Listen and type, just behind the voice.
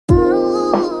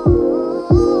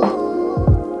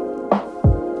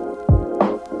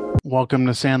Welcome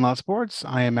to Sandlot Sports.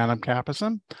 I am Adam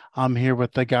Capison. I'm here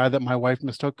with the guy that my wife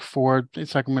mistook for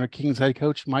Sacramento Kings head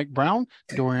coach Mike Brown,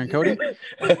 Dorian Cody.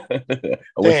 I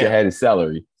wish I had his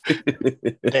salary.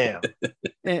 Damn.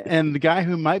 And the guy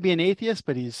who might be an atheist,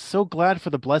 but he's so glad for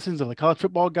the blessings of the college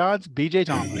football gods, BJ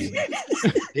Thomas.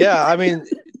 Yeah, I mean,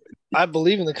 I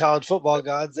believe in the college football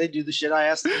gods. They do the shit I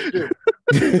asked them to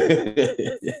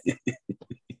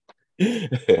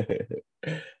do.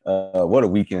 What a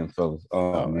weekend, folks.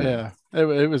 Yeah,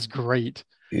 it was great.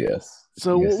 Yes.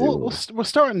 So yes, we'll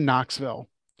start in Knoxville.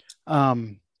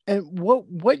 And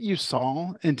what you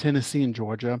saw in Tennessee and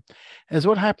Georgia is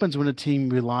what happens when a team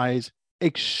relies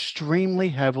extremely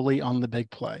heavily on the big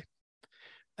play,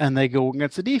 and they go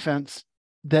against a defense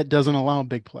that doesn't allow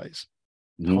big plays.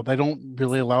 Mm-hmm. Well, they don't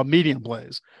really allow medium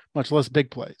plays, much less big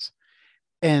plays.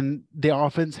 And the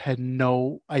offense had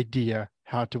no idea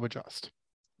how to adjust.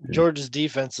 Georgia's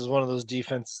defense is one of those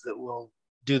defenses that will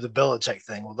do the Belichick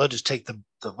thing. Well, they'll just take the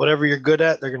whatever you're good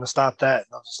at, they're going to stop that, and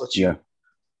they'll just let you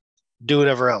do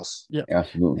whatever else. Yeah,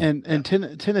 absolutely. And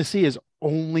Tennessee is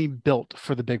only built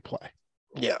for the big play.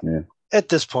 Yeah. At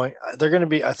this point, they're going to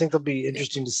be. I think they'll be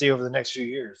interesting to see over the next few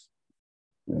years.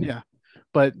 Yeah.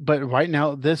 But right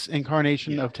now, this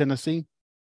incarnation of Tennessee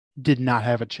did not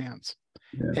have a chance,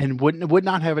 and would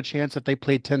not have a chance if they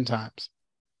played 10 times.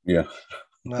 Yeah,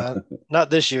 not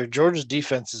this year. Georgia's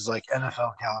defense is like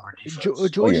NFL caliber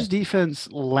defense. Georgia's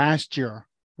defense last year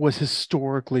was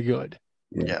historically good.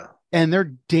 Yeah, and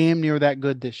they're damn near that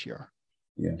good this year.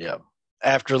 Yeah.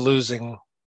 After losing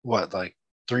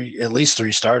at least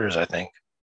three starters, I think.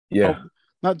 Yeah. Oh,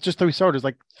 not just 3 starters,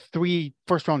 like 3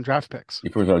 first-round draft picks.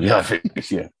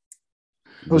 Yeah.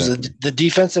 It was the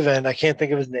defensive end. I can't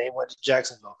think of his name. Went to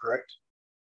Jacksonville, correct?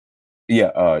 Yeah.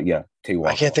 Tay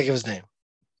Walker. I can't think of his name.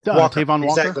 Tavon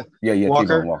Walker. Exactly. Yeah.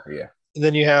 Walker. Tavon Walker. Yeah. And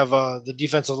then you have the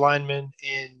defensive lineman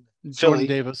in Jordan Philly,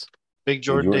 Davis. Big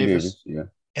Jordan Davis. Yeah.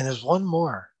 And there's one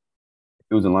more.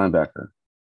 It was a linebacker.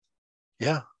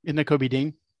 Yeah. Isn't it Kobe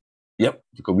Dean? Yep.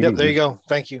 There you go.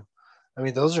 Thank you. I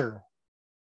mean, those are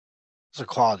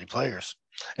quality players.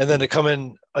 And then to come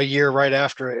in a year right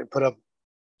after it and put up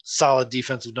solid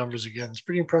defensive numbers again, it's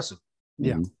pretty impressive.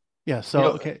 Yeah. Mm-hmm. Yeah.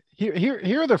 So okay.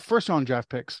 Here are the first round draft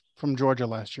picks from Georgia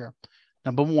last year.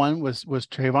 Number 1 was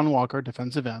Trayvon Walker,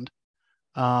 defensive end.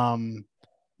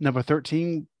 Number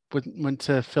 13 went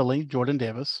to Philly, Jordan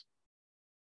Davis.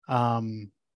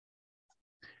 And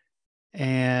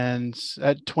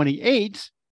at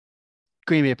 28,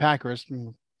 Green Bay Packers.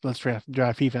 Let's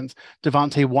draft defense.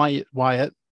 Devontae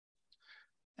Wyatt.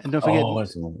 And don't forget,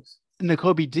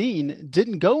 Nakobe Dean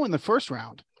didn't go in the first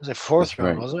round. It was a 4th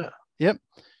round, wasn't it? Yep.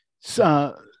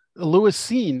 So Lewis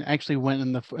Seen actually went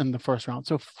in the first round.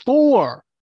 So 4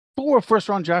 first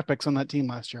round draft picks on that team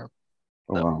last year.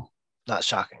 Oh, wow. Not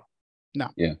shocking. No.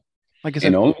 Yeah. Like I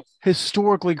said,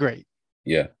 historically great.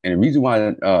 Yeah. And the reason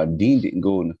why Dean didn't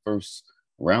go in the first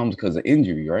round because of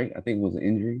injury, right? I think it was an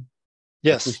injury.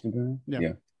 Yes.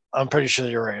 Yeah. I'm pretty sure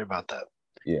you're right about that.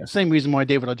 Yeah. Same reason why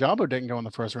David Ojabo didn't go in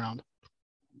the first round.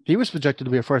 He was projected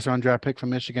to be a first round draft pick from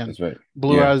Michigan. That's right.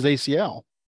 Blew out his ACL.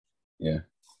 Yeah.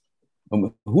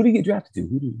 Who did he get drafted to?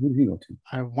 Who did he go to?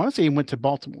 I want to say he went to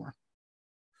Baltimore.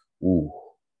 Ooh.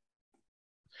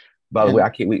 By the way, I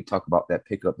can't wait to talk about that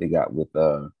pickup they got with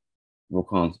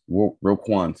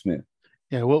Roquan Smith.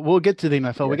 Yeah, we'll get to the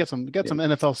NFL. We got some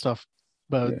NFL stuff,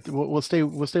 but we'll stay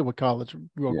with college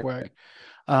real quick.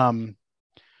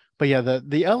 But yeah,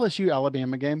 the LSU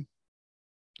Alabama game.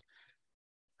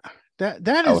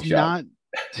 That is not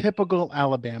typical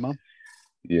Alabama.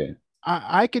 Yeah.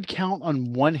 I could count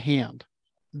on one hand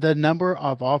the number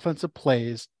of offensive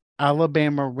plays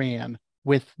Alabama ran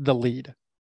with the lead.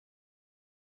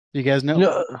 You guys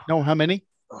know how many?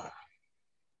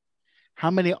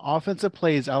 How many offensive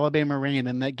plays Alabama ran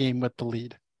in that game with the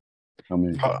lead? How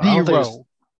many? 0.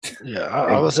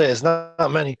 I would say it's not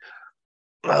many.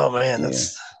 Oh man,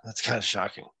 that's kind of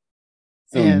shocking.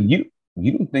 So you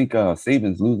don't think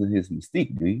Saban's losing his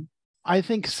mystique, do you? I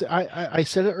think I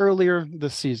said it earlier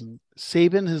this season.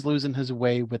 Saban is losing his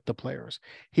way with the players.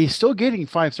 He's still getting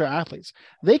 5-star athletes.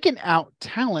 They can out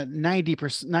talent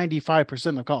 90%,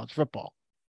 95% of college football.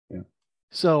 Yeah.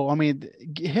 So I mean,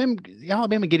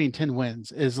 Alabama getting 10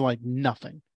 wins is like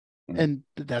nothing, and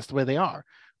that's the way they are.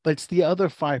 But it's the other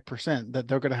 5% that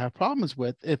they're going to have problems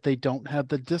with if they don't have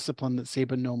the discipline that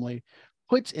Saban normally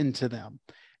puts into them.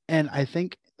 And I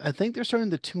think they're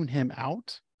starting to tune him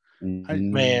out.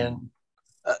 Man,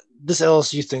 this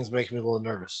LSU thing's making me a little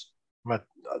nervous.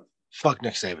 Fuck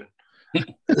Nick Saban.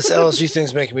 This LSU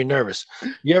thing's making me nervous.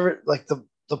 You ever like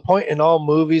the point in all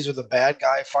movies where the bad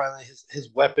guy finally his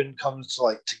weapon comes to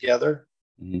like together?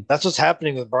 Mhm. That's what's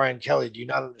happening with Brian Kelly. Do you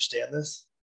not understand this?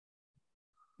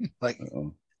 Like,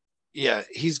 Uh-oh. yeah,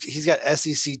 he's got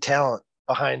SEC talent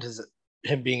behind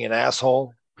him being an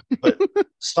asshole, but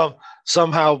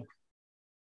somehow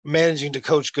managing to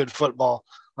coach good football.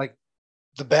 Like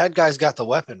the bad guy's got the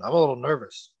weapon. I'm a little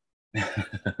nervous. I'm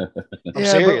Yeah,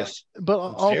 serious. but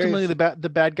I'm ultimately serious. the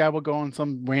bad guy will go on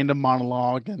some random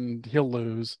monologue and he'll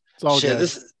lose. It's all Shit, good.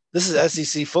 this is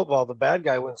SEC football. The bad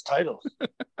guy wins titles.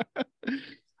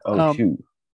 Oh Um, shoot.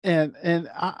 and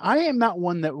I am not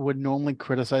one that would normally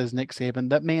criticize Nick Saban.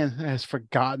 That man has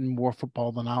forgotten more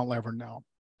football than I'll ever know.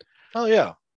 Oh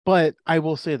yeah. But I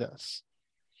will say this: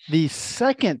 the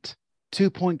second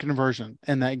 2-point conversion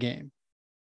in that game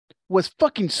was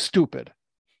fucking stupid.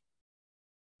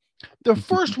 The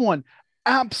first one,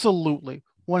 absolutely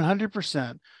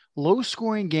 100% low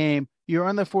scoring game. You're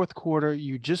in the fourth quarter.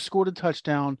 You just scored a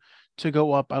touchdown to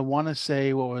go up. I want to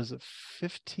say, what was it,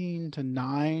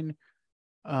 15-9?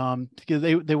 Because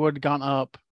they would have gone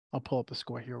up. I'll pull up the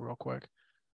score here real quick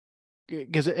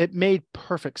because it made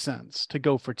perfect sense to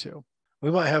go for 2. We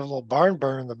might have a little barn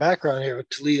burn in the background here with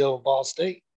Toledo and Ball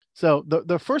State. So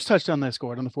the first touchdown they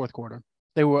scored in the fourth quarter,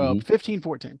 they were up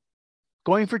 15-14.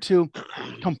 Going for 2,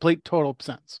 complete total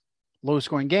sense. Low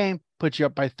scoring game, put you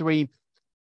up by 3,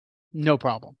 no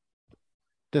problem.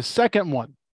 The second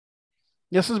one,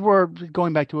 this is where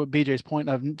going back to what BJ's point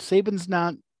of Saban's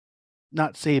not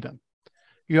Saban.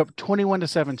 You're up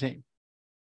 21-17.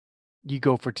 You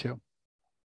go for 2.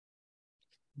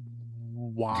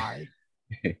 Why?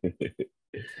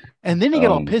 And then he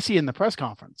got all pissy in the press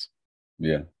conference.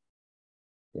 Yeah.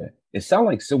 Yeah. It sounded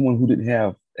like someone who didn't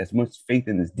have as much faith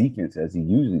in his defense as he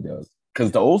usually does.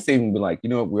 Because the old Saban would be like, you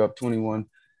know what, we're up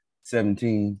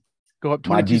 21-17. Go up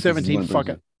My defense is 22-17, going to fuck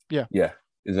it. Yeah. Yeah,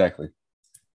 exactly.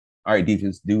 All right,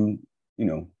 defense, do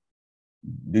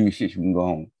your shit, you can go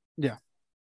home. Yeah.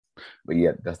 But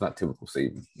yeah, that's not typical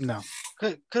Saban. No.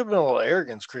 Could have been a little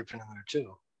arrogance creeping in there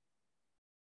too.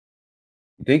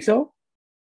 You think so?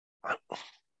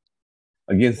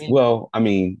 Against, well, I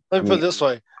mean, let me put it this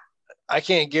way: I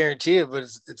can't guarantee it, but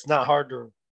it's not hard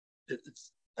to.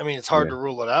 It's hard to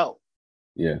rule it out.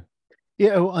 Yeah.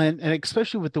 Yeah, and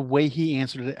especially with the way he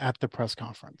answered it at the press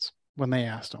conference when they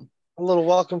asked him. A little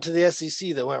welcome to the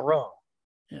SEC that went wrong.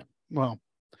 Yeah. Well.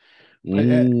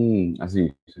 I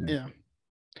see. Yeah.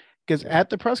 Because at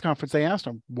the press conference, they asked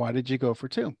him, why did you go for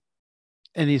 2?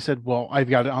 And he said, well, I've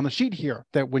got it on the sheet here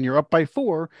that when you're up by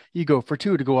 4, you go for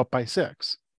 2 to go up by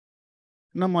 6.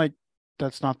 And I'm like,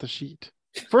 that's not the sheet.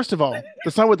 First of all,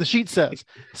 that's not what the sheet says.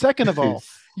 Second of all,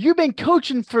 you've been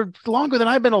coaching for longer than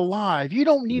I've been alive. You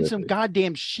don't need some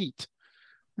goddamn sheet.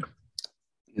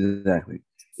 Exactly.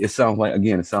 It sounds like a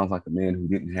man who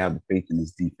didn't have the faith in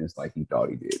his defense like he thought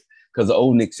he did. Because the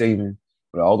old Nick Saban,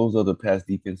 with all those other past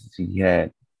defenses he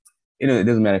had, it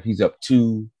doesn't matter if he's up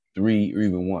 2, 3, or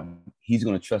even 1. He's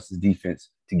going to trust his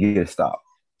defense to get a stop.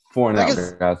 4 and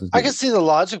out, guys. I can see the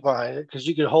logic behind it because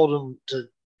you could hold him to,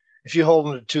 if you hold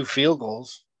him to 2 field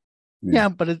goals. Yeah,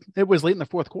 but it was late in the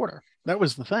fourth quarter. That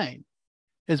was the thing.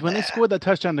 Is when they scored that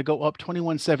touchdown to go up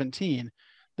 21-17,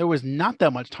 there was not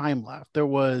that much time left. There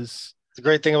was. The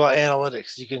great thing about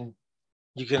analytics, you can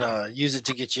use it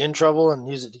to get you in trouble and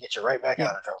use it to get you right back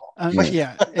out of trouble.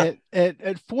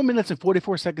 At 4 minutes and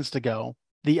 44 seconds to go,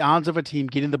 the odds of a team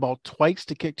getting the ball twice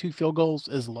to kick 2 field goals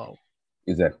is low.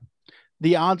 Exactly.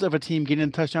 The odds of a team getting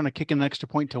a touchdown or kicking an extra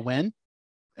point to win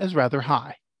is rather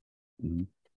high. Mm-hmm.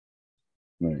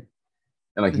 Right.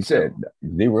 And like you said,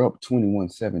 they were up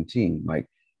 21-17. Like,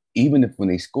 even if when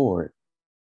they scored,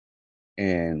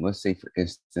 and let's say, for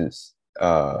instance,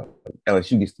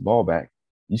 LSU gets the ball back,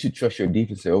 you should trust your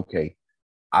defense. Say, okay,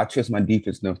 I trust my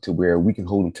defense enough to where we can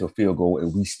hold them to a field goal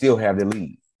and we still have the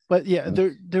lead. But yeah,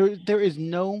 there is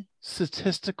no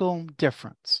statistical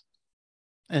difference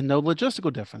and no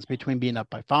logistical difference between being up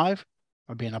by 5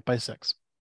 or being up by 6.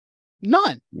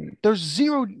 None. There's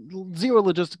zero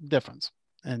logistic difference.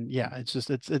 And yeah, it's just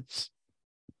it's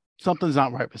something's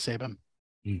not right with Saban.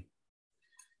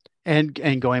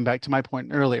 And going back to my point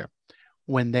earlier,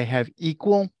 when they have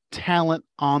equal talent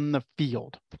on the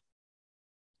field,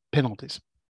 penalties.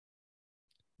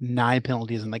 9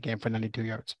 penalties in the game for 92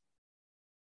 yards.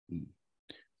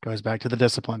 Goes back to the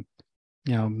discipline.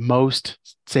 Most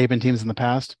Saban teams in the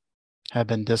past have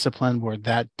been disciplined where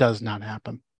that does not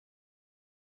happen.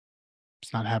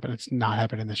 It's not happening. It's not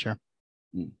happening this year.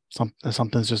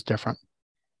 Something's just different.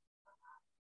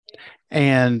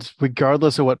 And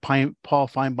regardless of what Paul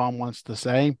Feinbaum wants to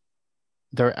say,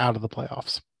 they're out of the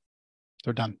playoffs.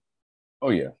 They're done.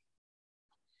 Oh, yeah.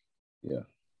 Yeah.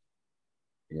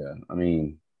 Yeah. I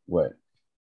mean, what?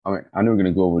 I mean, I know we're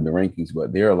gonna go over the rankings,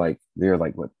 but they're like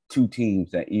what two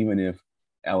teams that even if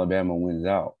Alabama wins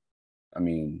out, I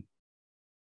mean,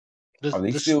 This, are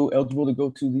they this, still eligible to go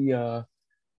to The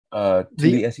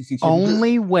the SEC championship?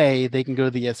 only way they can go to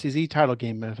the SEC title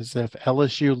game is if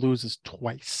LSU loses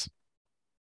twice.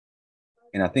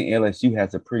 And I think LSU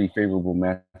has a pretty favorable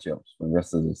matchups for the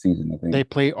rest of the season. I think. They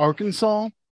play Arkansas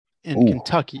and Ooh,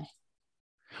 Kentucky.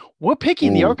 We're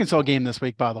picking the ooh, Arkansas game this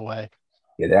week, by the way.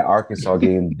 yeah, that Arkansas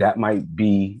game that might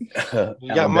be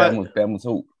you got my. Alabama's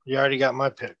hope. You already got my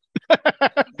pick.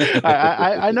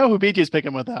 I know who BJ's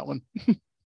picking with that one.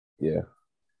 Yeah,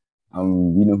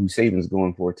 you know who Saban's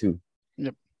going for too.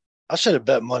 Yep. I should have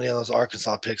bet money on those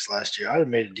Arkansas picks last year. I'd have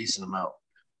made a decent amount.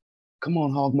 Come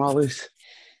on, Hog Mollies.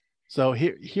 So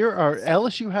here are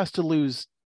LSU has to lose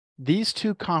these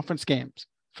two conference games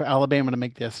for Alabama to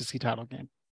make the SEC title game.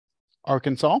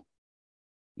 Arkansas,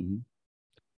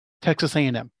 Texas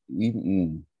A&M.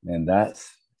 And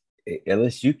that's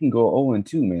LSU can go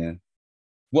 0-2, man.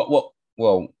 Well,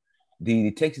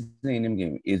 the Texas A&M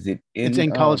game, is it It's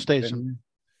in College Station.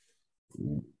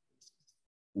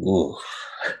 Ooh,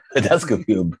 that's gonna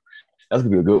be a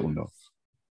good one though.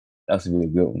 That's gonna be a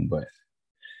good one, but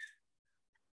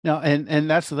no, and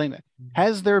that's the thing.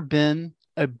 Has there been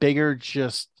a bigger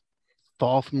just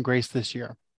fall from grace this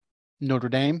year? Notre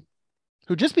Dame,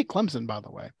 who just beat Clemson, by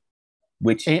the way.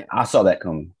 Which I saw that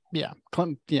coming. Yeah,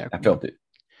 I felt it.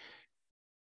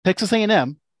 Texas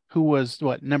A&M, who was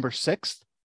number 6th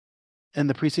in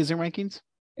the preseason rankings.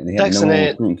 And they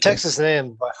have Texas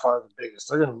A&M by far the biggest.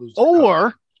 They're going to lose.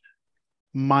 Or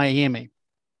Miami.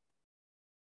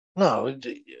 No.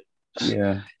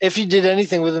 Yeah. If you did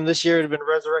anything with them this year, it would have been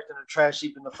resurrecting a trash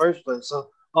heap in the first place. So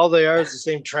all they are is the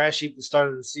same trash heap at the start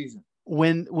of the season.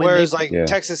 Whereas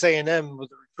Texas A&M with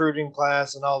the recruiting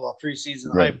class and all the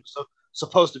preseason hype, so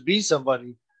supposed to be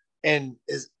somebody, and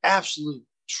is absolute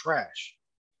trash.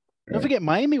 Don't forget,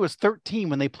 Miami was 13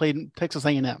 when they played Texas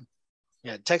A&M.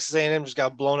 Yeah, Texas A&M just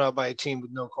got blown out by a team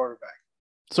with no quarterback.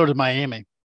 So did Miami.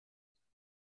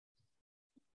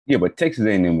 Yeah, but Texas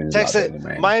A&M is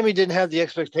Miami didn't have the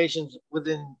expectations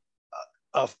within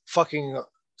a fucking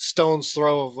stone's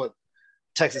throw of what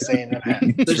Texas A&M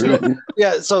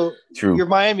had. So True. Your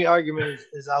Miami argument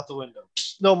is out the window.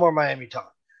 No more Miami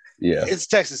talk. Yeah, it's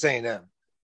Texas A&M.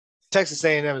 Texas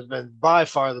A&M has been by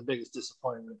far the biggest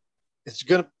disappointment.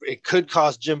 It could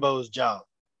cost Jimbo his job.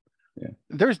 Yeah.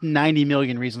 There's 90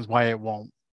 million reasons why it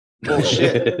won't.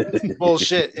 Bullshit.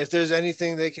 Bullshit. If there's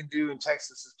anything they can do in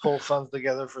Texas is pull funds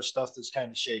together for stuff that's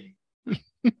kind of shady.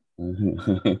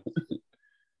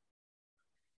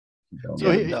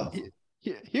 So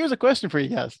here's a question for you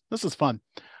guys. This is fun.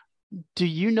 Do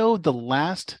you know the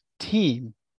last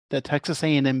team that Texas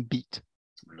A&M beat?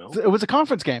 Nope. It was a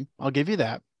conference game. I'll give you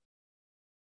that.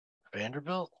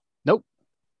 Vanderbilt? Nope.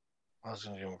 I was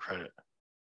going to give him credit.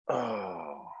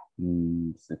 Oh.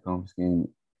 It's a conference game.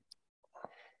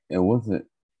 Was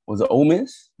it Ole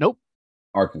Miss? Nope.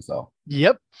 Arkansas.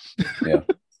 Yep. Yeah.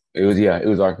 It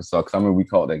was Arkansas, because I remember we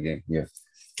called that game. Yeah.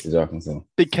 It was Arkansas.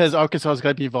 Because Arkansas is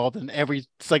going to be involved in every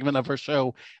segment of our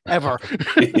show ever.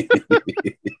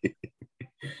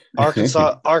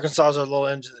 Arkansas is a little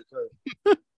engine that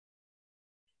could.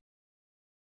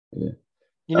 Yeah.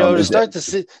 You know, to start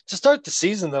the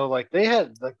season though, like they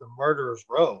had like the murderer's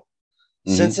row.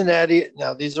 Mm-hmm. Cincinnati.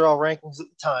 Now these are all rankings at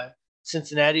the time.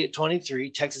 Cincinnati at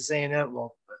 23, Texas A&M.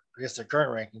 Well, I guess their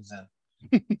current rankings then.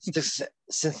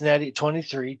 Cincinnati at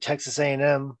 23, Texas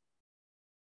A&M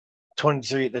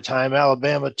 23 at the time,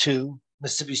 Alabama 2,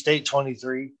 Mississippi State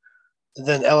 23, and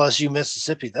then LSU,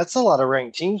 Mississippi. That's a lot of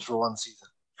ranked teams for one season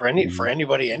for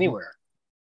anybody anywhere.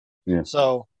 Yeah.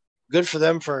 So good for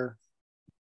them for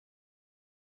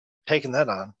taking that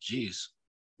on. Jeez.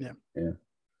 Yeah. Yeah.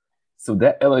 So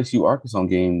that LSU Arkansas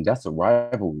game, that's a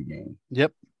rivalry game.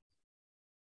 Yep.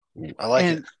 I like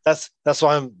it. That's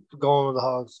why I'm going with the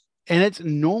Hogs. And it's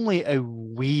normally a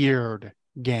weird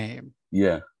game.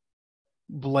 Yeah.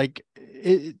 Like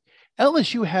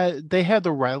LSU had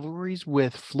the rivalries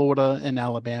with Florida and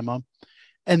Alabama.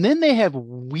 And then they have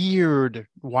weird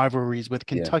rivalries with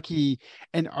Kentucky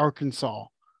and Arkansas.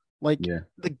 Like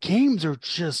the games are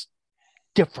just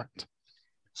different.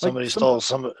 Somebody stole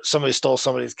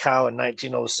somebody's cow in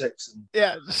 1906. And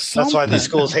that's why these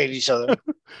schools hate each other.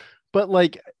 But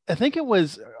like, I think it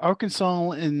was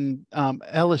Arkansas and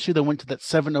LSU that went to that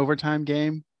 7 overtime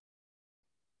game.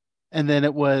 And then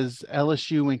it was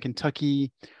LSU and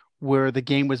Kentucky where the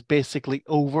game was basically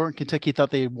over. Kentucky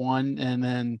thought they had won. And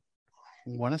then I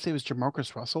want to say it was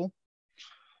Jamarcus Russell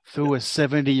threw a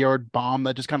 70-yard bomb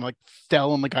that just kind of like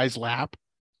fell on the guy's lap.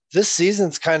 This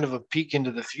season's kind of a peek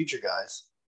into the future, guys.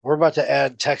 We're about to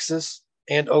add Texas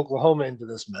and Oklahoma into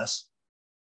this mess.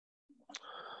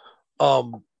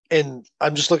 And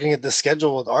I'm just looking at the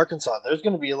schedule with Arkansas. There's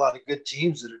going to be a lot of good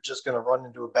teams that are just going to run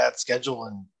into a bad schedule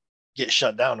and get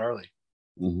shut down early.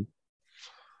 Mm-hmm.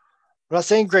 I'm not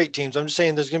saying great teams. I'm just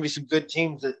saying there's going to be some good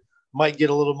teams that might get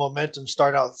a little momentum,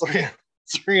 start out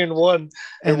 3-1,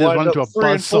 and wind run up to a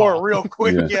 3-4 real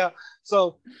quick. Yeah.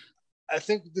 So I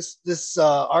think this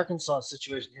Arkansas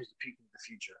situation here's the peak of the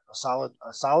future.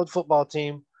 A solid football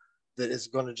team that is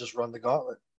going to just run the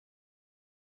gauntlet.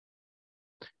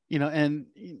 And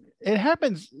it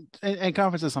happens in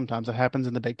conferences sometimes. It happens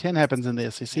in the Big Ten, happens in the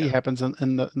SEC, happens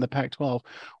in the Pac-12,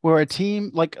 where a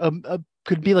team like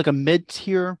could be like a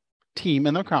mid-tier team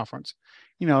in their conference,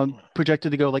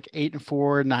 projected to go like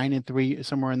 8-4, 9-3,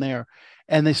 somewhere in there,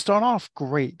 and they start off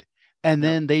great, and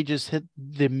then they just hit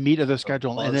the meat of their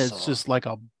schedule, and it's just like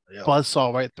a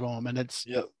buzzsaw right through them, and it's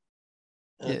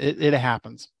it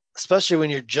happens. Especially when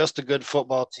you're just a good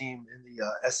football team in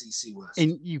the SEC West.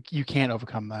 And you can't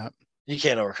overcome that. You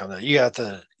can't overcome that. You have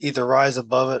to either rise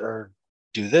above it or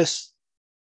do this.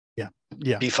 Yeah.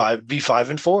 Be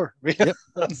 5-4. Yep.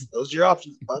 Those are your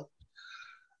options, bud.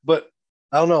 But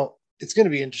I don't know. It's going to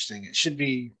be interesting. It should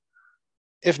be,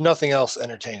 if nothing else,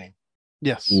 entertaining.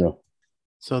 Yes. Yeah.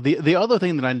 So the other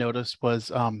thing that I noticed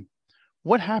was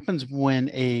what happens when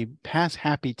a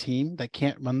pass-happy team that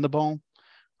can't run the ball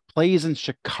plays in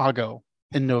Chicago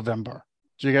in November.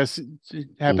 Did you guys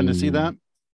happen to see that?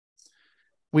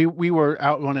 We were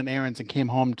out running errands and came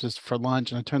home just for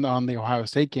lunch, and I turned on the Ohio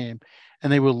State game, and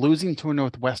they were losing to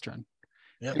Northwestern.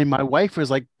 Yep. And my wife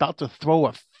was like about to throw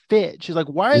a fit. She's like,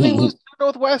 "Why are they losing to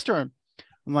Northwestern?"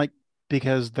 I'm like,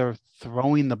 "Because they're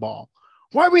throwing the ball."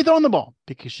 "Why are we throwing the ball?"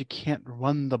 "Because you can't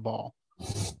run the ball."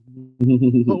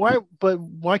 But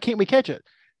why can't we catch it?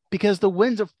 Because the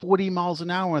wind's at 40 miles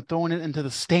an hour and throwing it into the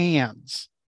stands.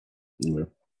 Yeah.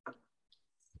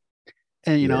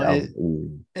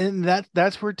 And, and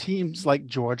that's where teams like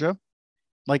Georgia,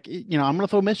 like, I'm going to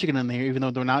throw Michigan in there, even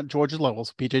though they're not Georgia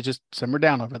levels. PJ, just simmer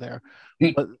down over there.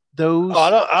 But those...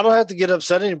 I don't have to get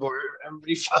upset anymore.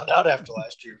 Everybody found out after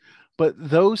last year. But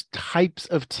those types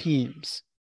of teams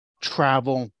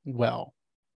travel well.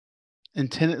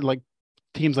 And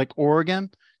teams like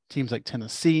Oregon, teams like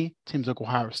Tennessee, teams like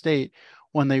Ohio State,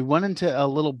 when they run into a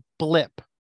little blip,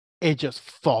 it just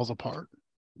falls apart.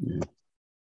 Yeah.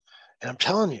 And I'm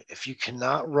telling you, if you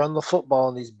cannot run the football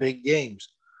in these big games,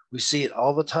 we see it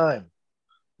all the time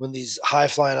when these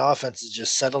high-flying offenses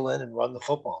just settle in and run the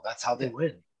football. That's how they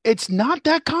win. It's not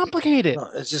that complicated. No,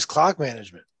 it's just clock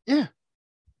management. Yeah.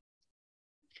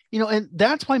 And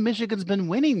that's why Michigan's been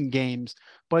winning games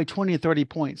by 20 or 30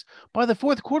 points. By the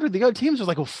fourth quarter, the other teams are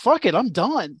like, "Oh, fuck it, I'm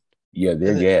done." Yeah,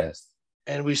 they're gassed.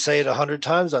 And we say it 100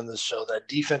 times on this show, that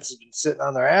defense has been sitting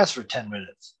on their ass for 10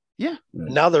 minutes. Yeah.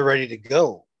 Now they're ready to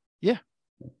go. Yeah.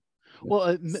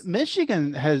 Well,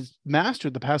 Michigan has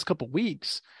mastered the past couple of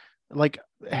weeks, like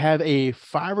have a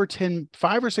 5 or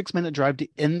 6 minute drive to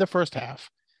end the first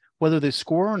half, whether they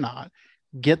score or not.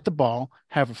 Get the ball,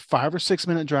 have a 5 or 6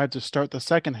 minute drive to start the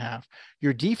second half.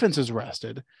 Your defense is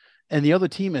rested, and the other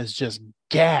team is just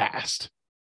gassed.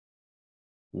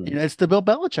 It's the Bill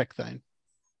Belichick thing.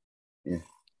 Yeah.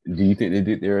 Do you think they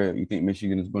did there? You think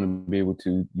Michigan is going to be able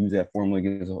to use that formula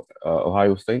against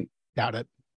Ohio State? Doubt it.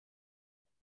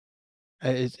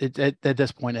 It's at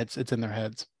this point, it's in their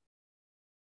heads.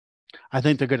 I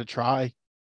think they're going to try.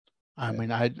 I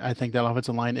mean, I think that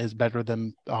offensive line is better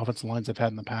than the offensive lines they've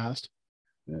had in the past.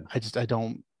 Yeah. I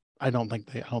don't think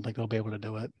they'll be able to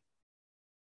do it.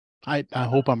 I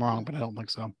hope I'm wrong, but I don't think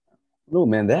so. No,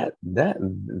 man, that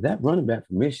running back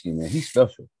from Michigan, man, he's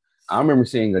special. I remember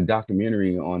seeing a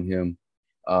documentary on him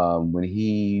when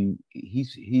he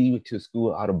went to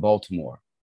school out of Baltimore,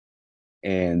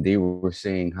 and they were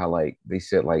saying how, like, they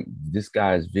said, like, this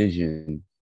guy's vision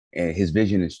and his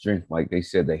vision and strength, like they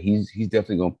said that he's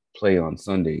definitely gonna play on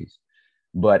Sundays,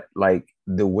 but like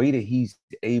the way that he's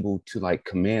able to like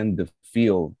command the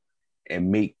field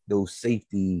and make those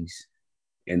safeties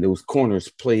and those corners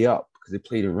play up because they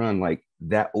play to run, like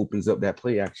that opens up that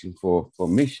play action for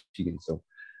Michigan. So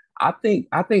I think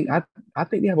they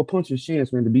have a puncher's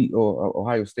chance, man, to beat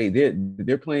Ohio State.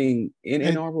 They're playing in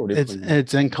Ann Arbor. Or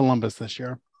it's in Columbus this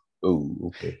year. Oh,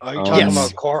 okay. Are you talking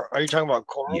about Coral? Are you talking about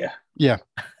Coral? Yeah. Yeah.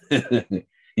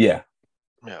 Yeah.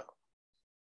 Yeah.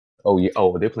 Oh yeah.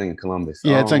 Oh, they're playing Columbus.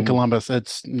 Yeah, it's in Columbus.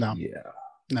 It's no. Yeah.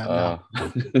 No.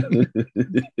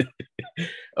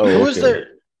 Who was there?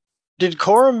 Did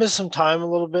Cora miss some time a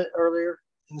little bit earlier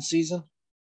in the season?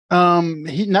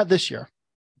 He not this year.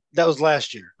 That was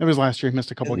last year. It was last year. He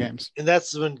missed a couple of games. And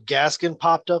that's when Gaskin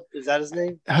popped up. Is that his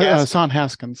name? Hassan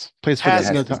Haskins plays for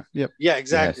the Yep. Yeah,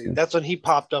 exactly. Haskins. That's when he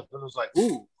popped up and was like,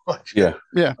 ooh. Yeah.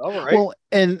 Yeah. All right. Well,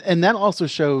 and that also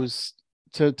shows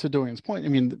to Dorian's point. I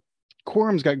mean,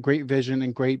 Quorum's got great vision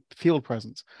and great field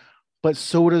presence, but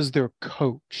so does their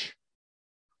coach.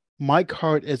 Mike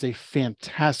Hart is a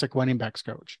fantastic running backs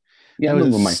coach. Yeah, that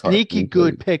was a Mike sneaky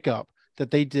good pickup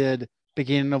that they did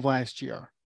beginning of last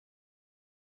year.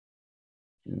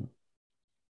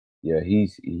 Yeah,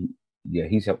 he's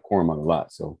helped Quorum out a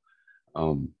lot. So,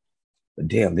 but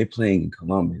damn, they're playing in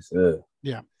Columbus.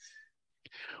 Yeah.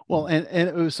 Well, and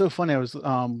it was so funny. I was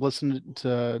listening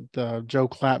to the Joe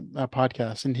Clapp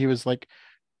podcast, and he was like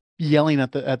yelling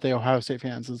at the Ohio State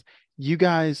fans, "Is you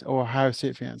guys are Ohio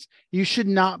State fans. You should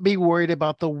not be worried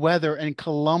about the weather in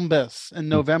Columbus in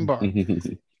November.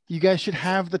 You guys should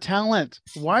have the talent.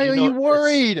 Why are you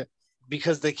worried?"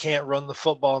 Because they can't run the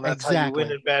football, and that's how you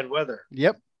win in bad weather.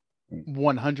 Yep,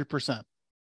 100%. So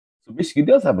Michigan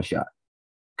does have a shot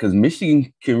because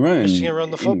Michigan can run. Michigan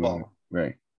run the football,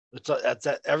 right? It's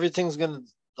everything's gonna.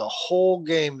 The whole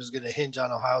game is gonna hinge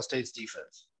on Ohio State's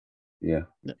defense. Yeah.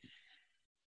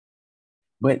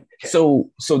 But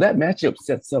so that matchup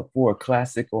sets up for a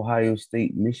classic Ohio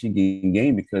State Michigan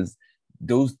game because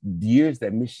those years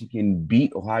that Michigan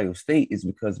beat Ohio State is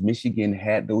because Michigan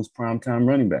had those primetime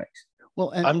running backs.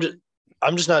 Well, and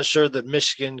I'm just not sure that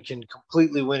Michigan can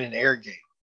completely win an air game.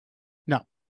 No.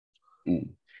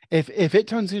 If it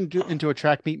turns into a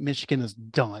track meet, Michigan is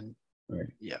done. Right.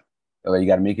 Yeah. Oh, you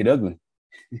got to make it ugly.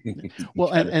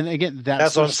 Well, and again,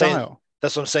 that's what I'm saying.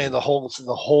 That's what I'm saying. The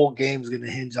whole game is going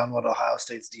to hinge on what Ohio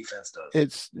State's defense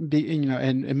does.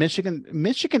 And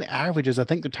Michigan averages, I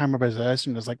think the time of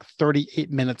possession is like 38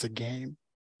 minutes a game.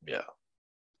 Yeah.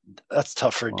 That's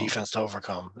tough for a defense to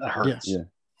overcome. That hurts. Yeah.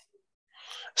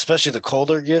 Especially the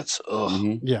colder it gets.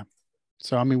 Yeah.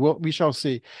 So, I mean, we shall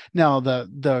see. Now,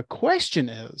 the question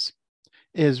is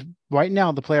right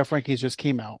now the playoff rankings just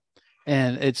came out,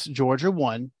 and it's Georgia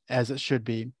 1, as it should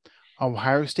be,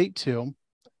 Ohio State 2,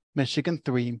 Michigan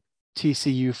 3,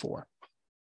 TCU 4.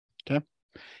 Okay.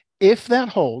 If that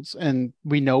holds, and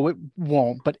we know it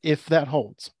won't, but if that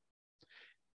holds,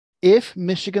 if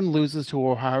Michigan loses to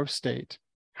Ohio State,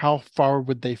 how far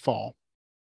would they fall?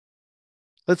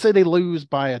 Let's say they lose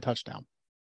by a touchdown.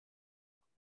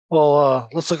 Well,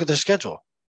 let's look at their schedule.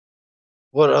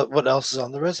 What else is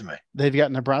on the resume? They've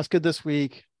got Nebraska this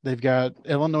week. They've got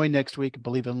Illinois next week. I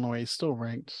believe Illinois is still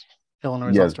ranked. Illinois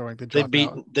is not still ranked.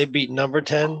 They beat number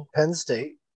 10 Penn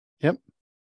State. Yep.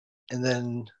 And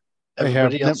then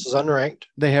everybody else is unranked.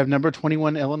 They have number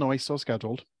 21 Illinois still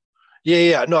scheduled.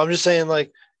 Yeah. No, I'm just saying,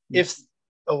 like,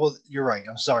 you're right.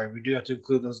 I'm sorry. We do have to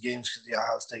include those games because the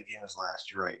Ohio State game is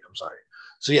last. You're right. I'm sorry.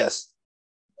 So, yes,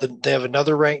 they have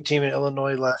another ranked team in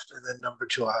Illinois left, and then number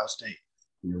 2 Ohio State.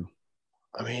 Yeah.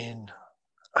 I mean,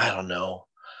 I don't know.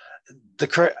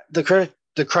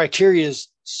 The criteria is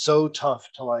so tough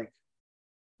to, like,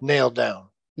 nail down.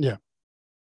 Yeah.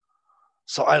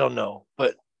 So I don't know,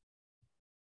 but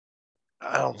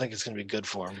I don't think it's going to be good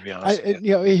for them, to be honest.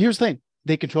 Here's the thing: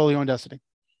 they control their own destiny.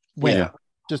 Win. Yeah.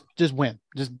 Just win.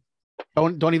 Just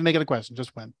don't even make it a question.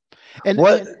 Just win. And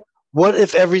what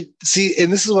if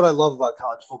and this is what I love about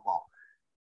college football.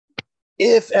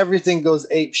 If everything goes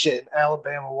ape shit and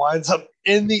Alabama winds up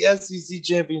in the SEC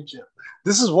championship,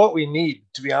 this is what we need,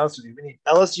 to be honest with you. We need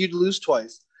LSU to lose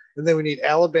twice, and then we need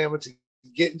Alabama to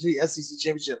get into the SEC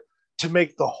championship to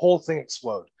make the whole thing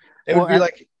explode. It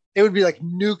would be like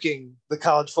nuking the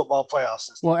college football playoff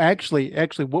system. Well, actually,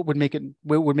 what would make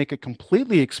it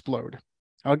completely explode?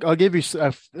 I'll give you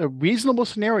a reasonable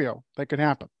scenario that could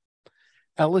happen.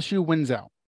 LSU wins out,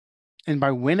 and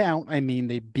by win out, I mean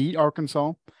they beat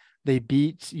Arkansas, they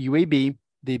beat UAB,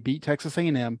 they beat Texas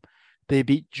A&M, they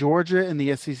beat Georgia in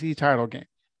the SEC title game.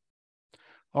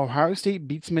 Ohio State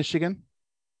beats Michigan.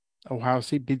 Ohio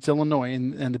State beats Illinois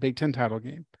in the Big Ten title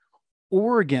game.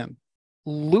 Oregon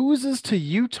loses to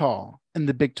Utah in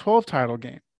the Big 12 title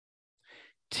game.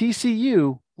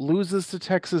 TCU loses to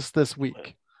Texas this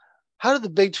week. How did the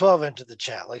Big 12 enter the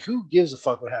chat? Like, who gives a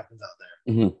fuck what happens out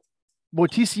there? Mm-hmm. Well,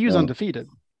 TCU's undefeated.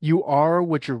 You are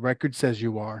what your record says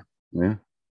you are. Yeah.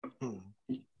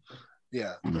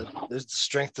 Yeah. There's the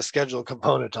strength of schedule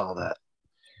component to all that.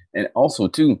 And also,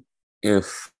 too,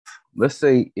 let's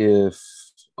say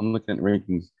I'm looking at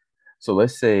rankings. So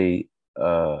let's say,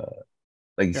 like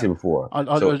you said before.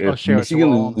 I'll share it so we're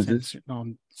all on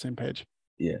the same page.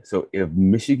 Yeah. So if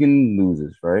Michigan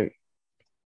loses, right?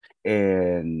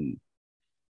 And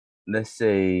let's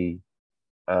say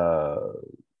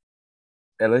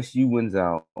LSU wins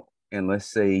out, and let's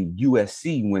say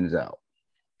USC wins out.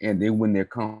 and they win their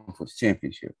conference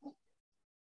championship,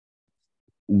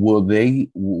 will they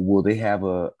have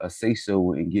a say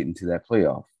so in getting to that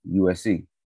playoff? USC.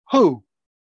 Who?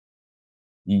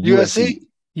 USC?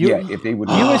 Yeah, if they would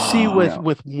USC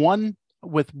win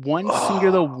with one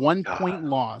singular 1 God. point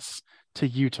loss to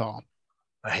Utah.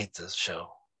 I hate this show.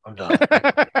 I'm done.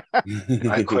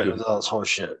 I quit with all this horse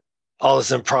shit. All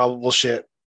this improbable shit.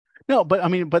 No, but I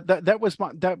mean, but that was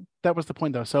the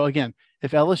point though. So again,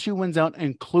 if LSU wins out,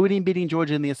 including beating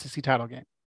Georgia in the SEC title game,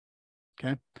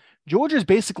 okay, Georgia's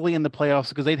basically in the playoffs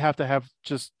because they'd have to have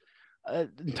just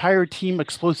an entire team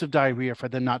explosive diarrhea for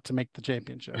them not to make the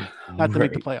championship, not to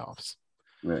make the playoffs.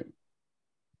 Right.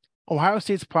 Ohio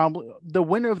State's probably the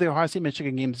winner of the Ohio State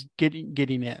Michigan games getting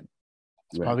in.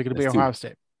 It's probably going to be Ohio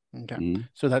State. Okay,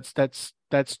 so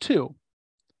that's two.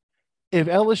 If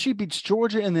LSU beats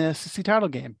Georgia in the SEC title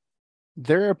game,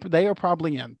 they are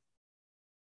probably in.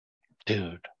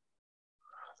 Dude,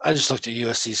 I just looked at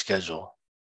USC schedule.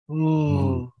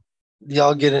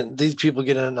 Y'all get in. These people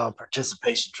get in on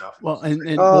participation trophy. Well, and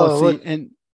look,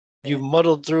 you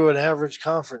muddled through an average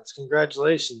conference.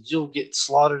 Congratulations, you'll get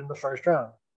slaughtered in the first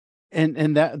round.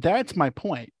 And that's my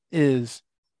point. Is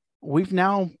we've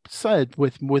now said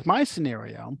with my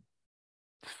scenario,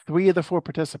 3 of the 4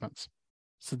 participants.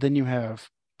 So then you have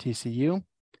TCU,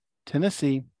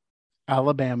 Tennessee,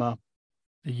 Alabama,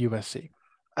 USC.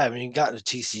 I haven't even gotten to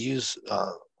TCU's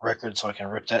record, so I can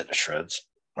rip that to shreds.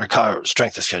 Or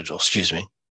strength of schedule, excuse me.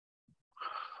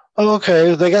 Oh,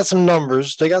 okay, they got some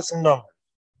numbers.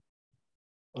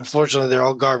 Unfortunately, they're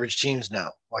all garbage teams now,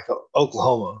 like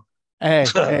Oklahoma.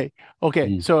 Hey,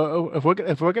 okay. So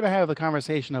if we're gonna have the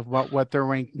conversation of what they're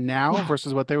ranked now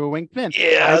versus what they were ranked then,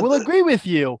 I will agree with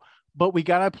you. But we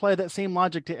gotta apply that same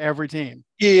logic to every team.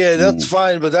 Yeah, that's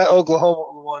fine. But that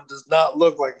Oklahoma one does not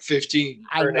look like 15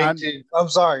 or an 18. I'm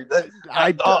sorry.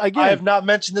 I have not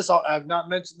mentioned this. I have not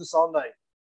mentioned this all night.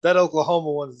 That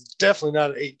Oklahoma one is definitely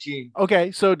not an 18.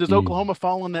 Okay, so does Oklahoma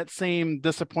fall in that same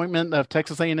disappointment of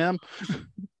Texas A&M?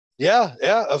 Yeah,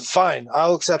 fine.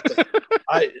 I'll accept it.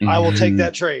 I will take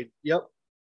that trade. Yep.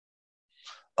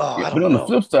 But on the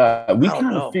flip side, we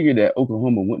kind of figured that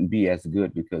Oklahoma wouldn't be as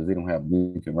good because they don't have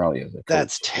Lincoln Riley as a coach.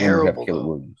 That's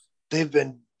terrible. They've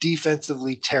been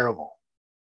defensively terrible.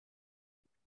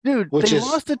 Dude, they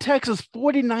lost to Texas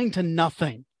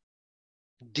 49-0.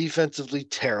 Defensively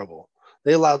terrible.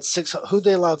 They allowed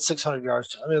 600 yards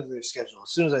to? I'm going to look at their schedule.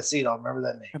 As soon as I see it, I'll remember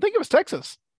that name. I think it was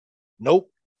Texas.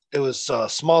 Nope. It was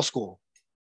small school.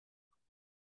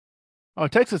 Oh,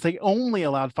 Texas, they only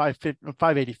allowed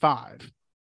 585.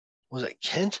 Was it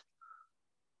Kent?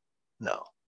 No.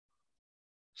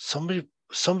 Somebody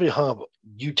hung up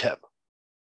UTEP.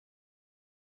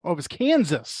 Oh, it was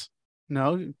Kansas.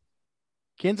 No.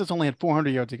 Kansas only had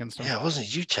 400 yards against them. Yeah, it wasn't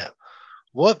UTEP.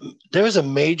 What? There was a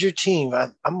major team.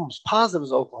 I'm almost positive it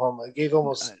was Oklahoma. It gave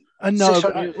almost. No,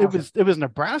 it was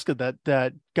Nebraska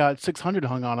that got 600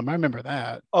 hung on them. I remember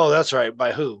that. Oh, that's right.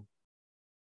 By who?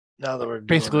 Now that we're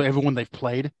basically everyone they've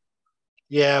played.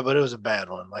 Yeah, but it was a bad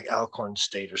one, like Alcorn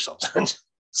State or something.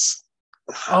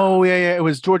 Oh yeah. It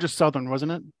was Georgia Southern,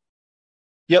 wasn't it?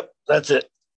 Yep, that's it.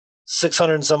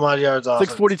 600 and some odd yards off.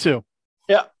 642.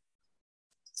 Yeah.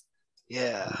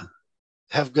 Yeah.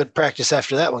 Have good practice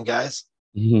after that one, guys.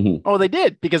 Oh, they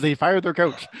did because they fired their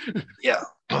coach. Yeah.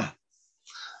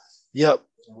 Yep.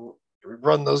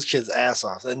 Run those kids' ass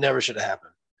off. That never should have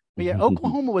happened. But yeah,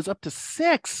 Oklahoma was up to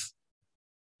 6.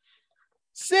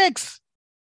 6.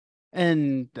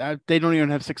 And they don't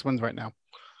even have 6 wins right now.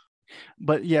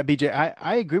 But yeah, BJ,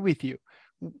 I agree with you.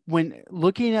 When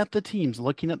looking at the teams,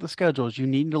 looking at the schedules, you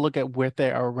need to look at where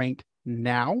they are ranked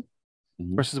now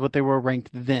versus what they were ranked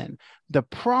then. The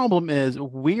problem is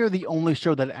we are the only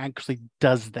show that actually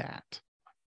does that.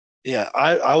 Yeah,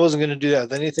 I wasn't going to do that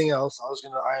with anything else.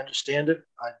 I understand it.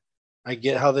 I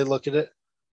get how they look at it.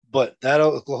 But that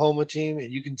Oklahoma team,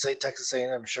 and you can say Texas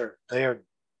A&M, sure, they are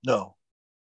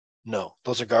no,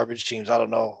 those are garbage teams. I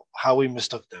don't know how we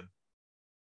mistook them.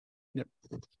 Yep.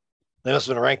 They must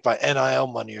have been ranked by NIL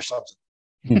money or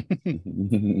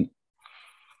something.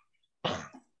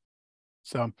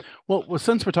 So, well,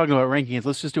 since we're talking about rankings,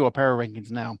 let's just do our power rankings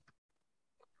now.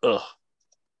 Ugh.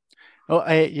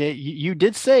 Oh, you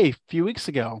did say a few weeks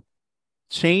ago,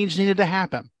 change needed to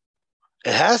happen.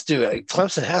 It has to.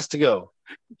 Clemson has to go.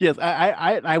 Yes,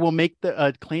 I will make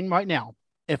the claim right now.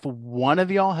 If one of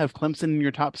y'all have Clemson in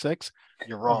your top 6,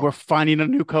 you're wrong. We're finding a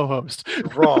new co-host. You're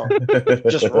wrong.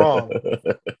 Just wrong.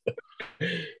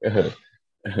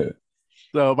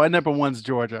 So my number 1's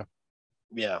Georgia.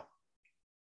 Yeah.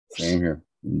 Same here.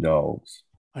 Dogs.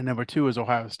 My number 2 is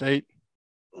Ohio State.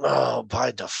 Oh,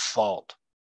 by default.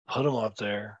 Put them up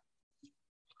there.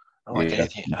 I don't like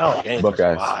anything. I don't like anything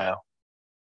Buckeyes. from Ohio.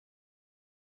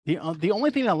 The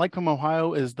only thing I like from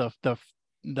Ohio is the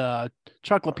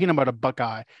chocolate peanut butter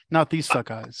Buckeye, not these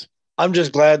Suckeyes. I'm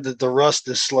just glad that the rust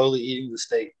is slowly eating the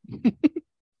state.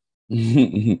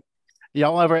 Have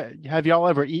y'all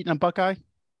ever eaten a Buckeye?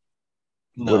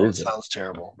 No, it sounds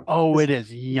terrible. Oh, it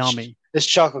is yummy. It's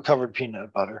chocolate covered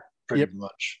peanut butter, pretty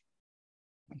much.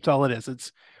 That's all it is.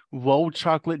 It's rolled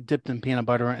chocolate dipped in peanut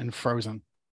butter and frozen.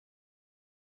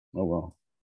 Oh well.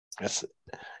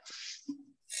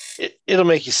 It'll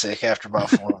make you sick after about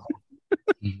 4 of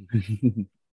them.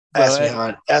 Ask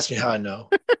me how I know.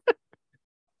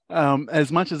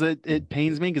 As much as it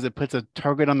pains me because it puts a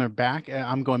target on their back,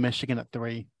 I'm going Michigan at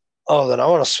 3. Oh, then I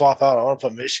want to swap out. I want to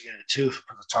put Michigan at 2 for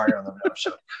the target on them.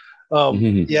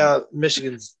 Yeah,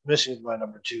 Michigan's my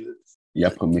number 2. Yeah,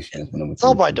 I put Michigan as my number 2. It's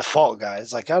all by default,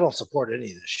 guys. Like I don't support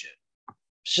any of this shit.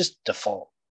 It's just default.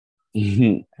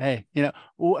 Hey,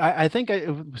 I think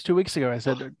it was 2 weeks ago. I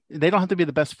said they don't have to be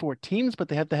the best 4 teams, but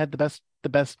they have to have the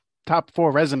best top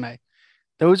 4 resume.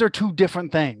 Those are 2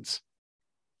 different things.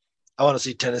 I want to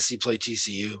see Tennessee play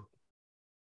TCU.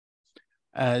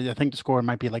 I think the score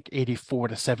might be like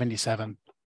 84-77.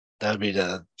 That would be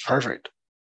perfect.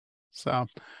 So,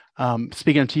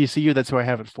 speaking of TCU, that's who I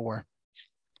have it for.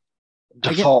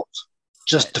 Default.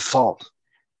 Just default.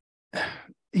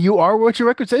 You are what your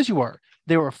record says you are.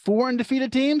 There were 4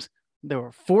 undefeated teams. There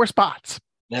were 4 spots.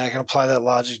 Yeah, I can apply that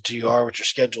logic to you are what your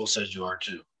schedule says you are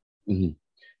too.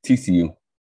 TCU,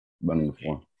 number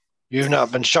 4. You've not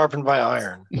been sharpened by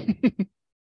iron.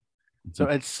 So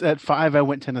it's at 5. I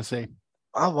went Tennessee.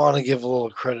 I want to give a little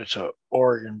credit to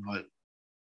Oregon, but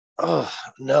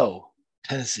no,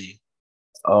 Tennessee.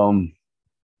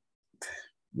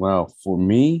 Well, for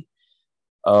me,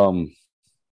 I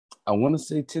want to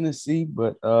say Tennessee,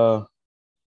 but well,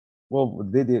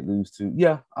 they did lose to.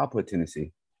 Yeah, I'll put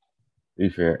Tennessee. To be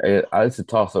fair, it's a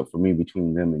toss up for me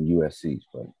between them and USC,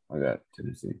 but I got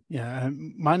Tennessee. Yeah,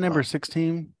 my number 6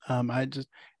 team.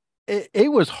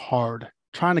 It was hard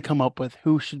trying to come up with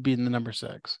who should be in the number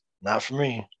 6. Not for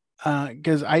me.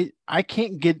 Because I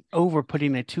can't get over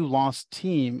putting a 2-loss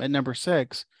team at number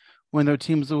 6 when they're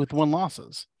teams with 1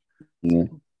 losses. Yeah.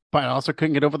 But I also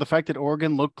couldn't get over the fact that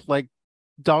Oregon looked like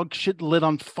dog shit lit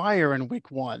on fire in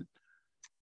week 1.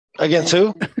 Against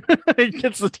who?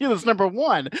 Against the team that's number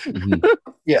 1.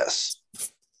 Yes.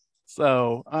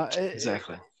 So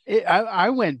exactly. I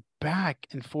went back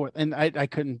and forth, and I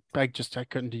couldn't do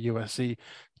USC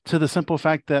to the simple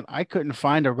fact that I couldn't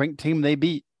find a ranked team they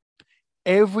beat.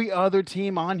 Every other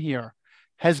team on here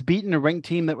has beaten a ranked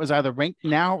team that was either ranked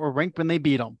now or ranked when they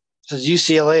beat them. So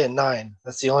UCLA at 9.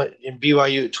 That's the only, in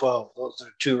BYU at 12. Those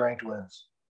are 2 ranked wins.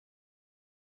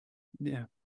 Yeah.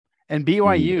 And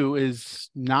BYU is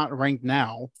not ranked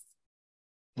now.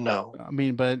 No. I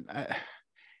mean, but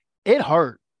it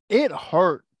hurt. It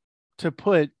hurt to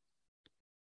put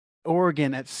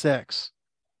Oregon at 6.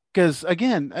 Because,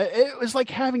 again, it was like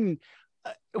having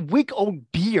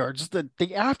week-old beer. Just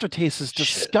the aftertaste is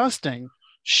disgusting.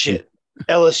 Shit.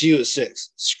 LSU at 6.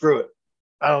 Screw it.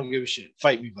 I don't give a shit.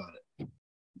 Fight me about it.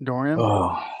 Dorian?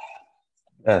 Oh,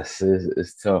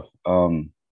 it's tough.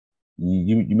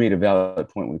 You made a valid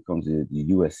point when it comes to the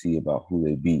USC about who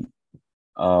they beat.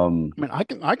 I mean,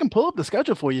 I can pull up the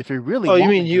schedule for you if you really. Oh, you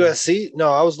mean USC?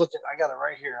 No, I was looking. I got it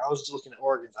right here. I was looking at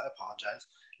Oregon. I apologize.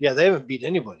 Yeah, they haven't beat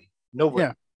anybody. Nobody.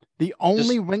 Yeah, the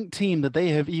only ranked team that they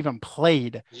have even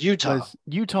played was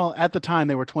Utah. At the time,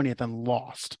 they were 20th and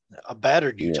lost. A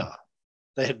battered Utah. Yeah.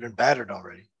 They had been battered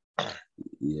already.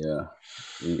 Yeah.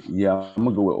 I'm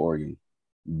gonna go with Oregon.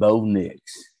 Bo Nix.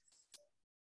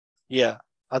 Yeah,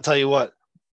 I'll tell you what.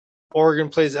 Oregon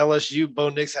plays LSU. Bo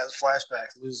Nix has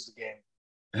flashbacks. Loses the game.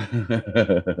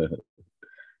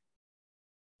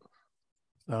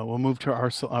 We'll move to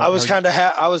our. I was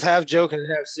half joking and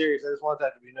half serious. I just want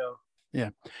that to be known.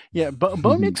 Yeah. But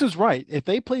Bo Nix is right. If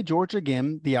they play Georgia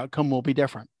again, the outcome will be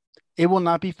different. It will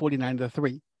not be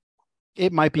 49-3.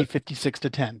 It might be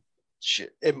 56-10.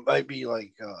 Shit, it might be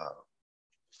like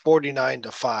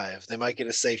 49-5. They might get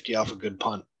a safety off a good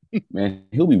punt. Man,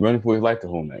 he'll be running for his life the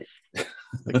whole night.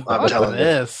 I'm telling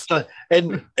this.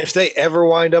 And if they ever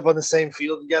wind up on the same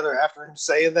field together after him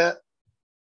saying that,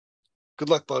 good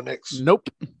luck, Bo Nix. Nope.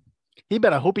 He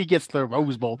better hope he gets the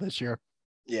Rose Bowl this year.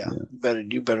 Yeah.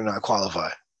 You better not qualify.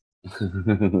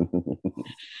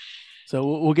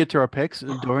 So we'll get to our picks.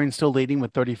 Dorian's still leading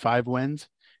with 35 wins.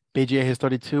 BJ has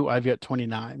 32. I've got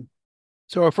 29.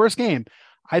 So our first game,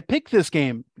 I picked this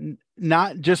game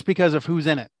not just because of who's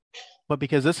in it, but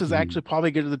because this is actually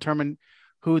probably going to determine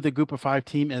who the Group of 5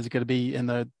 team is going to be in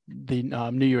the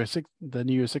New Year's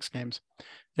Six games.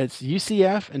 It's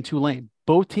UCF and Tulane.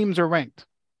 Both teams are ranked.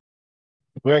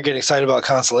 We aren't getting excited about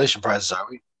consolation prizes, are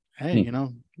we? Hey,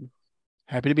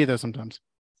 happy to be there sometimes.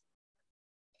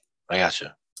 I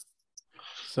gotcha.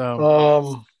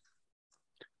 So,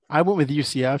 I went with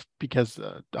UCF because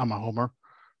I'm a homer.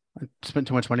 I spent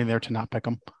too much money there to not pick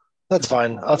them. That's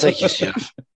fine. I'll take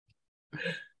UCF.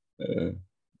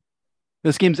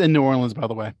 This game's in New Orleans, by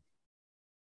the way.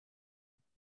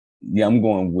 Yeah, I'm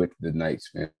going with the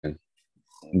Knights, man.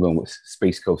 I'm going with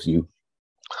Space Coast U.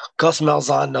 Gus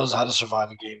Malzahn knows how to survive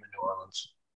a game in New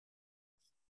Orleans.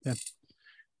 Yeah.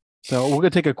 So we're gonna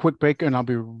take a quick break, and I'll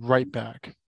be right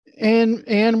back.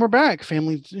 And we're back.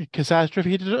 Family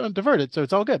catastrophe diverted, so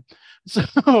it's all good.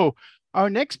 So our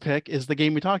next pick is the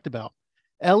game we talked about: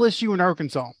 LSU and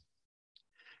Arkansas.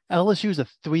 LSU is a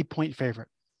 3-point favorite.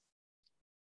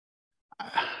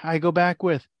 I go back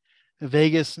with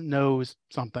Vegas knows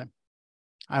something.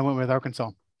 I went with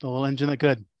Arkansas, the little engine that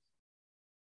could.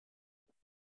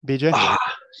 BJ?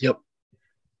 Yep.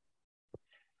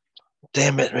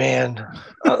 Damn it, man.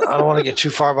 I don't want to get too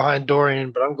far behind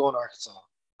Dorian, but I'm going Arkansas.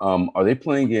 Are they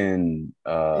playing in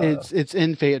It's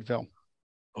in Fayetteville.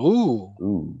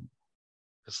 Ooh.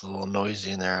 It's a little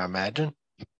noisy in there, I imagine.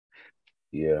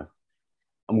 Yeah.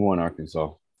 I'm going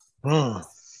Arkansas. I'm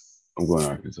going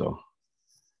Arkansas.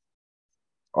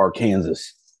 Arkansas.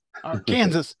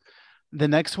 The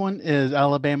next one is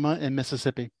Alabama and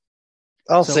Mississippi.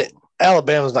 I'll say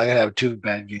Alabama's not going to have 2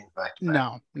 bad games back to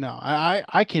back. No.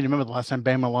 I can't remember the last time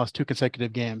Bama lost 2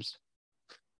 consecutive games,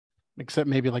 except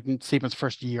maybe like in Saban's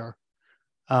first year.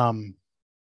 I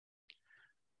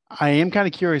am kind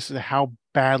of curious as to how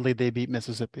badly they beat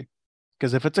Mississippi,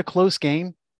 because if it's a close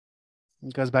game,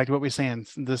 it goes back to what we're saying.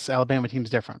 This Alabama team's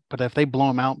different, but if they blow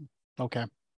them out, okay.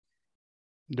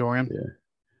 Dorian? Yeah.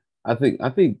 I think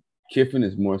Kiffin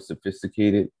is more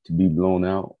sophisticated to be blown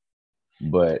out,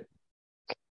 but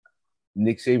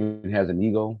Nick Saban has an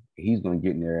ego. He's going to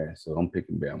get in their ass, so I'm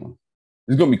picking Bama.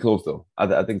 It's going to be close, though. I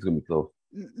think it's going to be close.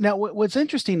 Now, what's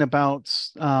interesting about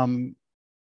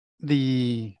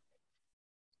the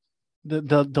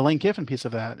Lane Kiffin piece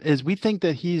of that is we think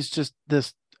that he's just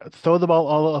this throw the ball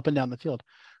all up and down the field.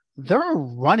 They're a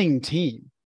running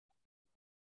team.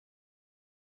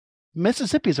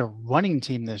 Mississippi's a running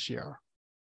team this year.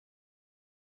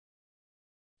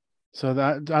 So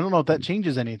that I don't know if that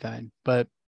changes anything, but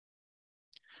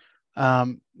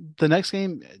the next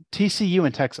game, TCU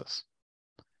and Texas.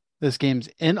 This game's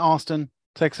in Austin.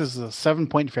 Texas is a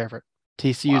 7-point favorite.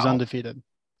 TCU's undefeated.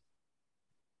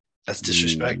 That's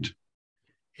disrespect.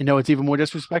 You know, it's even more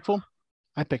disrespectful.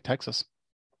 I picked Texas.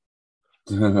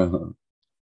 TCU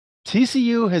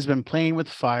has been playing with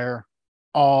fire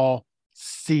all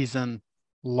season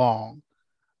long.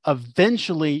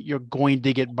 Eventually, you're going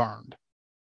to get burned.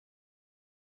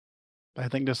 I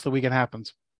think that's the week it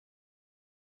happens.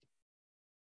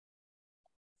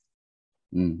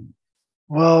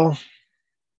 Well,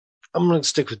 I'm going to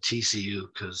stick with TCU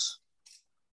because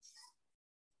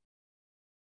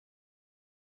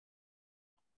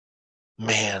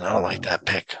man, I don't like that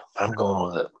pick. I'm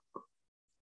going with it.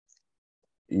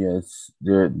 Yes,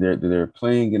 they're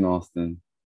playing in Austin.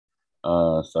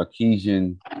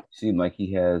 Sarkisian seemed like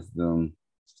he has them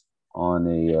on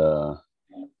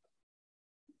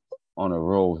a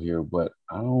roll here, but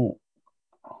I don't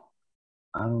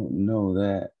know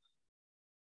that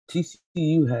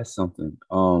TCU has something.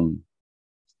 But I'm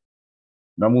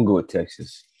gonna go with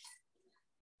Texas.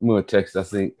 I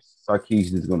think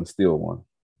Sarkisian is gonna steal one.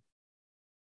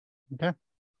 Okay.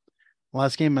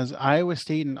 Last game is Iowa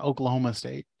State and Oklahoma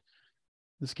State.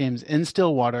 This game's in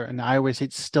Stillwater, and Iowa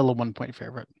State's still a 1-point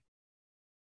favorite.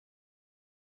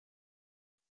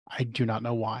 I do not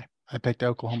know why. I picked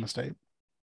Oklahoma State.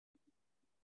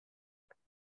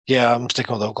 Yeah, I'm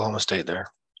sticking with Oklahoma State there.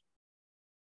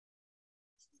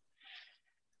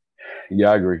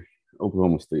 Yeah, I agree.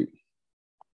 Oklahoma State.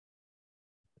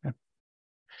 Okay.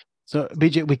 So,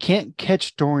 BJ, we can't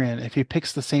catch Dorian if he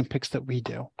picks the same picks that we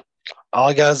do. All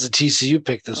I got is the TCU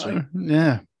pick this week.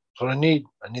 Yeah. That's what I need.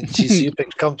 I need the TCU pick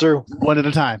to come through. One at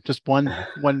a time. Just one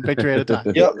victory at a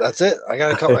time. Yep, that's it. I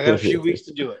got a few weeks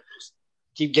to do it. Just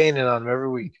keep gaining on them every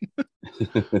week.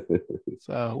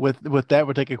 So with that,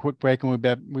 we'll take a quick break and we'll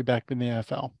be back in the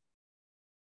NFL.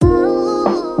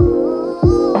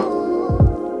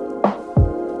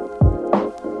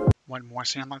 Want more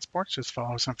Sandlot Sports? Just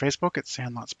follow us on Facebook at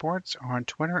Sandlot Sports or on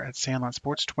Twitter at Sandlot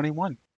Sports 21.